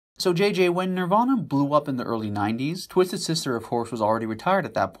So JJ, when Nirvana blew up in the early 90s, Twisted Sister, of course, was already retired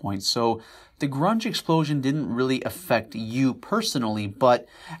at that point. So the grunge explosion didn't really affect you personally, but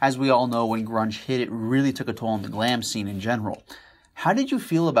as we all know, when grunge hit, it really took a toll on the glam scene in general. How did you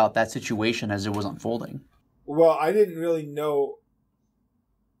feel about that situation as it was unfolding? Well, I didn't really know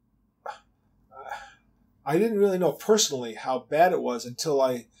personally how bad it was until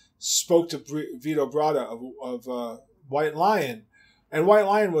I spoke to Vito Bratta of White Lion. And White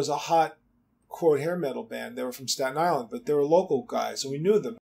Lion was a hot, quote, hair metal band. They were from Staten Island, but they were local guys, and we knew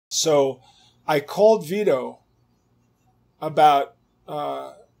them. So I called Vito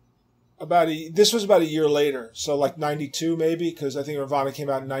this was about a year later, so like 92 maybe, because I think Nirvana came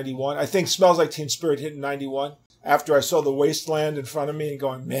out in 91. I think Smells Like Teen Spirit hit in 91. After I saw the wasteland in front of me and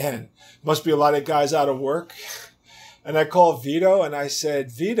going, man, must be a lot of guys out of work. And I called Vito and I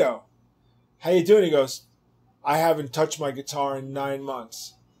said, Vito, how you doing? He goes, I haven't touched my guitar in 9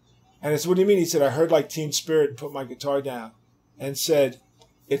 months. And I said, what do you mean? He said, I heard like Teen Spirit and put my guitar down and said,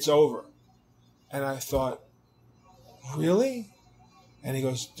 it's over. And I thought, really? And he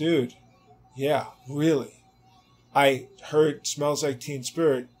goes, dude, yeah, really. I heard Smells Like Teen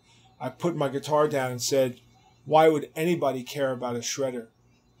Spirit. I put my guitar down and said, why would anybody care about a shredder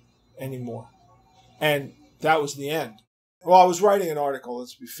anymore? And that was the end. Well, I was writing an article,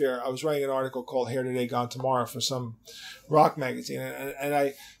 let's be fair. I was writing an article called Here Today, Gone Tomorrow for some rock magazine.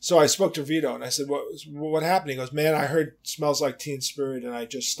 So I spoke to Vito and I said, what happened? He goes, man, I heard Smells Like Teen Spirit and I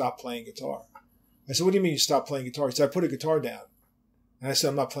just stopped playing guitar. I said, what do you mean you stopped playing guitar? He said, I put a guitar down. And I said,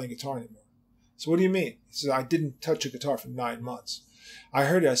 I'm not playing guitar anymore. So what do you mean? He said, I didn't touch a guitar for 9 months. I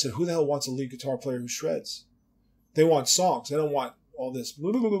heard it. I said, who the hell wants a lead guitar player who shreds? They want songs. They don't want all this,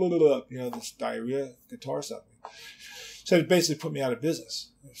 this diarrhea guitar stuff. So it basically put me out of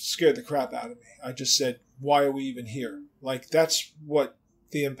business. It scared the crap out of me. I just said, why are we even here? Like, that's what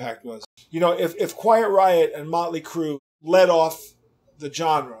the impact was. If Quiet Riot and Motley Crue led off the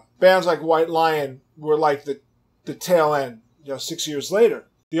genre, bands like White Lion were like the tail end, 6 years later.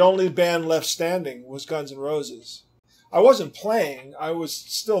 The only band left standing was Guns N' Roses. I wasn't playing. I was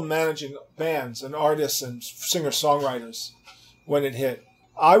still managing bands and artists and singer-songwriters when it hit.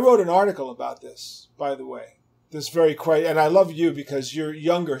 I wrote an article about this, by the way. And I love you because you're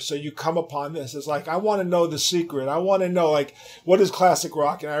younger, so you come upon this. It's like, I want to know the secret. I want to know, like, what is classic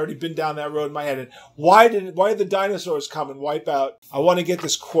rock? And I already been down that road in my head. And why did the dinosaurs come and wipe out? I want to get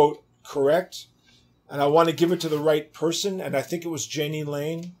this quote correct, and I want to give it to the right person. And I think it was Janie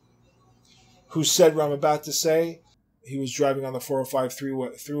Lane who said what I'm about to say. He was driving on the 405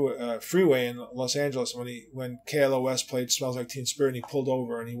 freeway in Los Angeles when KLOS played Smells Like Teen Spirit, and he pulled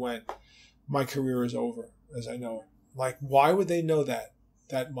over and he went, my career is over as I know it. Like, why would they know that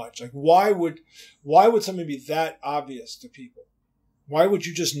much? Like, why would something be that obvious to people? Why would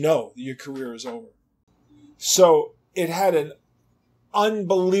you just know that your career is over? So it had an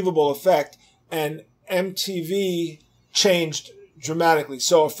unbelievable effect, and MTV changed dramatically.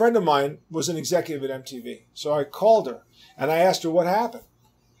 So a friend of mine was an executive at MTV. So I called her and I asked her what happened.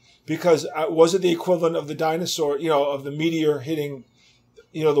 Because was it the equivalent of the dinosaur, of the meteor hitting,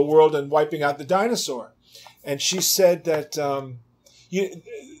 the world and wiping out the dinosaur? And she said that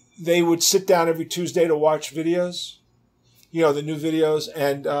they would sit down every Tuesday to watch videos, the new videos.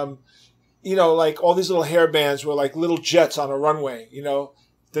 And, like all these little hair bands were like little jets on a runway,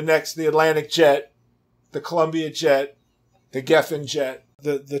 the Atlantic jet, the Columbia jet, the Geffen jet.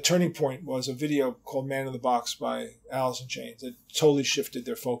 The turning point was a video called Man in the Box by Alice in Chains. It totally shifted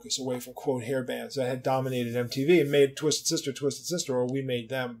their focus away from, quote, hair bands that had dominated MTV and made Twisted Sister, or we made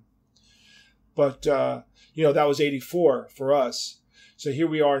them. But, that was 84 for us. So here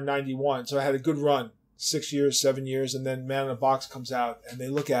we are in 91. So I had a good run, 6 years, 7 years, and then Man in the Box comes out, and they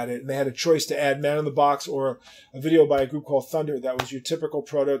look at it, and they had a choice to add Man in the Box or a video by a group called Thunder that was your typical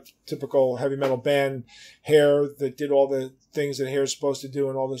prototypical heavy metal band, hair that did all the things that hair is supposed to do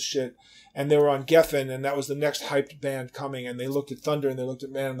and all this shit. And they were on Geffen, and that was the next hyped band coming, and they looked at Thunder and they looked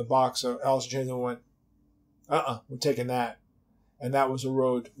at Man in the Box, so Alice in Chains and went, we're taking that. And that was a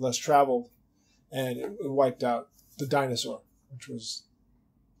road less traveled, and it wiped out the dinosaur, which was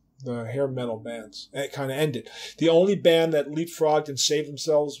the hair metal bands. And it kind of ended. The only band that leapfrogged and saved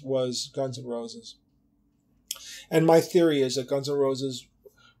themselves was Guns N' Roses. And my theory is that Guns N' Roses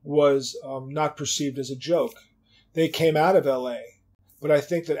was not perceived as a joke. They came out of L.A., but I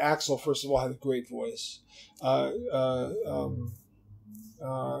think that Axl, first of all, had a great voice.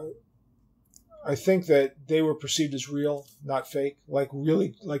 I think that they were perceived as real, not fake, like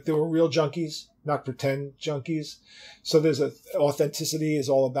they were real junkies, not pretend junkies. So authenticity is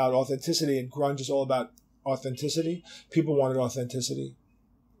all about authenticity, and grunge is all about authenticity. People wanted authenticity.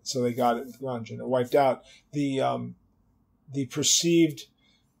 So they got it with grunge, and it wiped out the perceived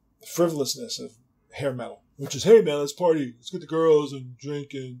frivolousness of hair metal, which is, hey man, let's party, let's get the girls and drink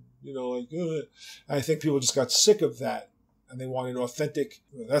and, you know, like, and I think people just got sick of that and they wanted authentic.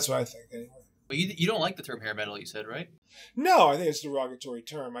 That's what I think anyway. But you don't like the term hair metal, you said, right? No, I think it's a derogatory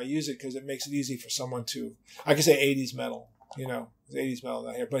term. I use it because it makes it easy for someone to, I can say 80s metal, you know, 80s metal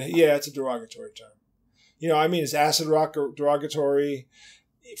not here, but yeah, it's a derogatory term. You know, I mean, it's acid rock or derogatory,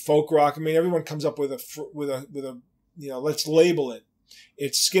 folk rock. I mean, everyone comes up with a, you know, let's label it.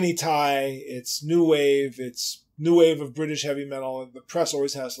 It's skinny tie. It's new wave. It's new wave of British heavy metal. The press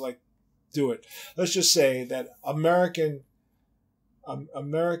always has to like do it. Let's just say that American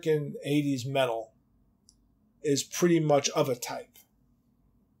 80s metal is pretty much of a type.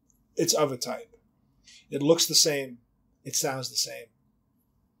 It's of a type. It looks the same. It sounds the same.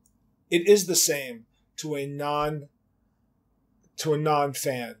 It is the same to a non-fan.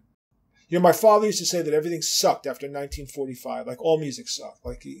 You know, my father used to say that everything sucked after 1945, like all music sucked.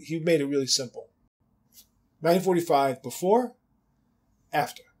 Like he made it really simple. 1945, before,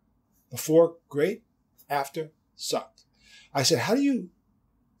 after. Before, great, after, sucked. I said, how do you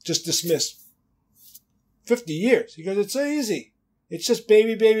just dismiss 50 years? He goes, it's so easy. It's just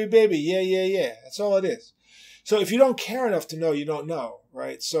baby, baby, baby. Yeah, yeah, yeah. That's all it is. So if you don't care enough to know, you don't know,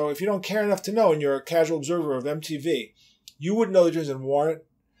 right? So if you don't care enough to know and you're a casual observer of MTV, you wouldn't know the difference in Warrant,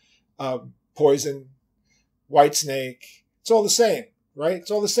 Poison, Whitesnake. It's all the same, right?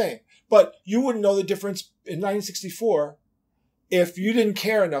 It's all the same. But you wouldn't know the difference in 1964 if you didn't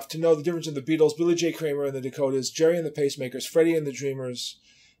care enough to know the difference in the Beatles, Billy J. Kramer and the Dakotas, Jerry and the Pacemakers, Freddie and the Dreamers.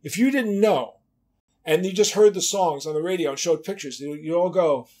 If you didn't know, and you just heard the songs on the radio and showed pictures, you all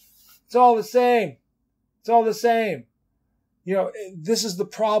go, it's all the same. It's all the same. You know, this is the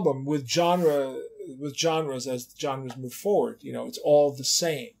problem with genres as genres move forward. You know, it's all the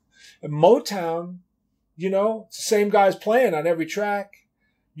same. And Motown, you know, it's the same guys playing on every track.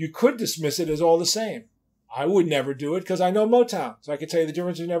 You could dismiss it as all the same. I would never do it because I know Motown. So I can tell you the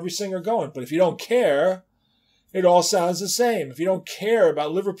difference in every singer going. But if you don't care, it all sounds the same. If you don't care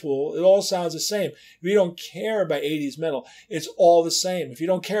about Liverpool, it all sounds the same. If you don't care about 80s metal, it's all the same. If you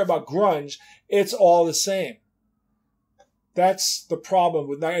don't care about grunge, it's all the same. That's the problem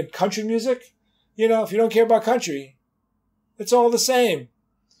with country music. You know, if you don't care about country, it's all the same.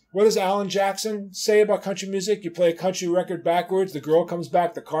 What does Alan Jackson say about country music? You play a country record backwards, the girl comes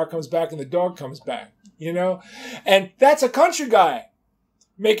back, the car comes back, and the dog comes back, you know? And that's a country guy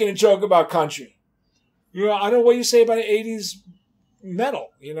making a joke about country. You know, I don't know what you say about 80s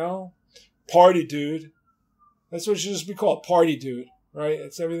metal, you know? Party dude. That's what it should just be called, party dude, right?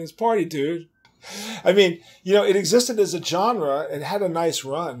 It's everything's party dude. I mean, you know, it existed as a genre. It had a nice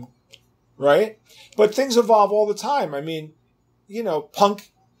run, right? But things evolve all the time. I mean, you know,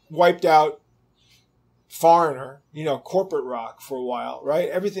 punk wiped out Foreigner, you know, corporate rock for a while, right?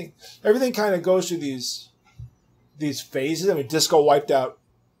 Everything kind of goes through these phases. I mean, disco wiped out,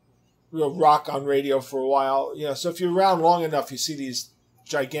 you know, rock on radio for a while. You know, so if you're around long enough, you see these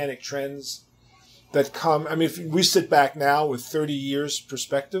gigantic trends that come. I mean, if we sit back now with 30 years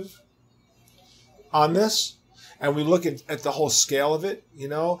perspective on this, and we look at the whole scale of it, you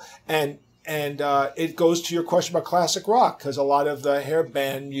know, and it goes to your question about classic rock, because a lot of the hair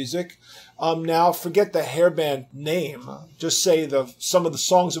band music, now forget the hair band name, just say some of the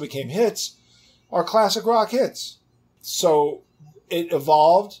songs that became hits are classic rock hits. So it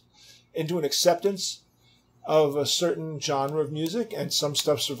evolved into an acceptance of a certain genre of music, and some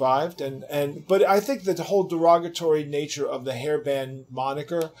stuff survived. But I think that the whole derogatory nature of the hair band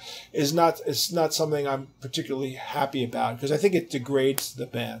moniker is not something I'm particularly happy about, because I think it degrades the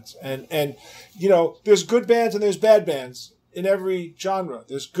bands. And you know, there's good bands and there's bad bands in every genre.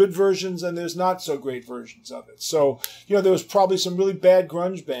 There's good versions and there's not so great versions of it. So, you know, there was probably some really bad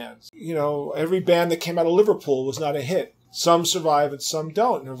grunge bands. You know, every band that came out of Liverpool was not a hit. Some survive and some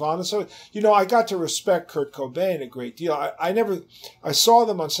don't. Nirvana. So, you know, I got to respect Kurt Cobain a great deal. I saw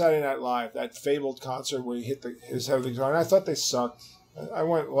them on Saturday Night Live, that fabled concert where he hit his head with the guitar, and I thought they sucked. I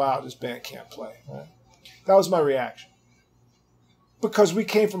went, wow, this band can't play. Right? That was my reaction. Because we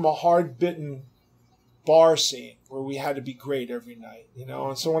came from a hard-bitten bar scene where we had to be great every night, you know.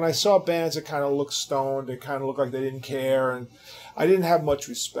 And so when I saw bands that kind of looked stoned, they kind of looked like they didn't care, and I didn't have much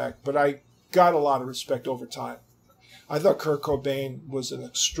respect, but I got a lot of respect over time. I thought Kurt Cobain was an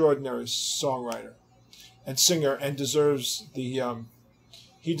extraordinary songwriter and singer, and deserves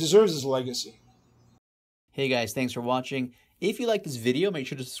his legacy. Hey guys, thanks for watching. If you like this video, make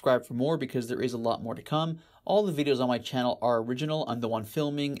sure to subscribe for more because there is a lot more to come. All the videos on my channel are original. I'm the one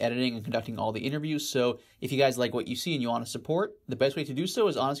filming, editing, and conducting all the interviews. So if you guys like what you see and you want to support, the best way to do so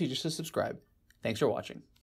is honestly just to subscribe. Thanks for watching.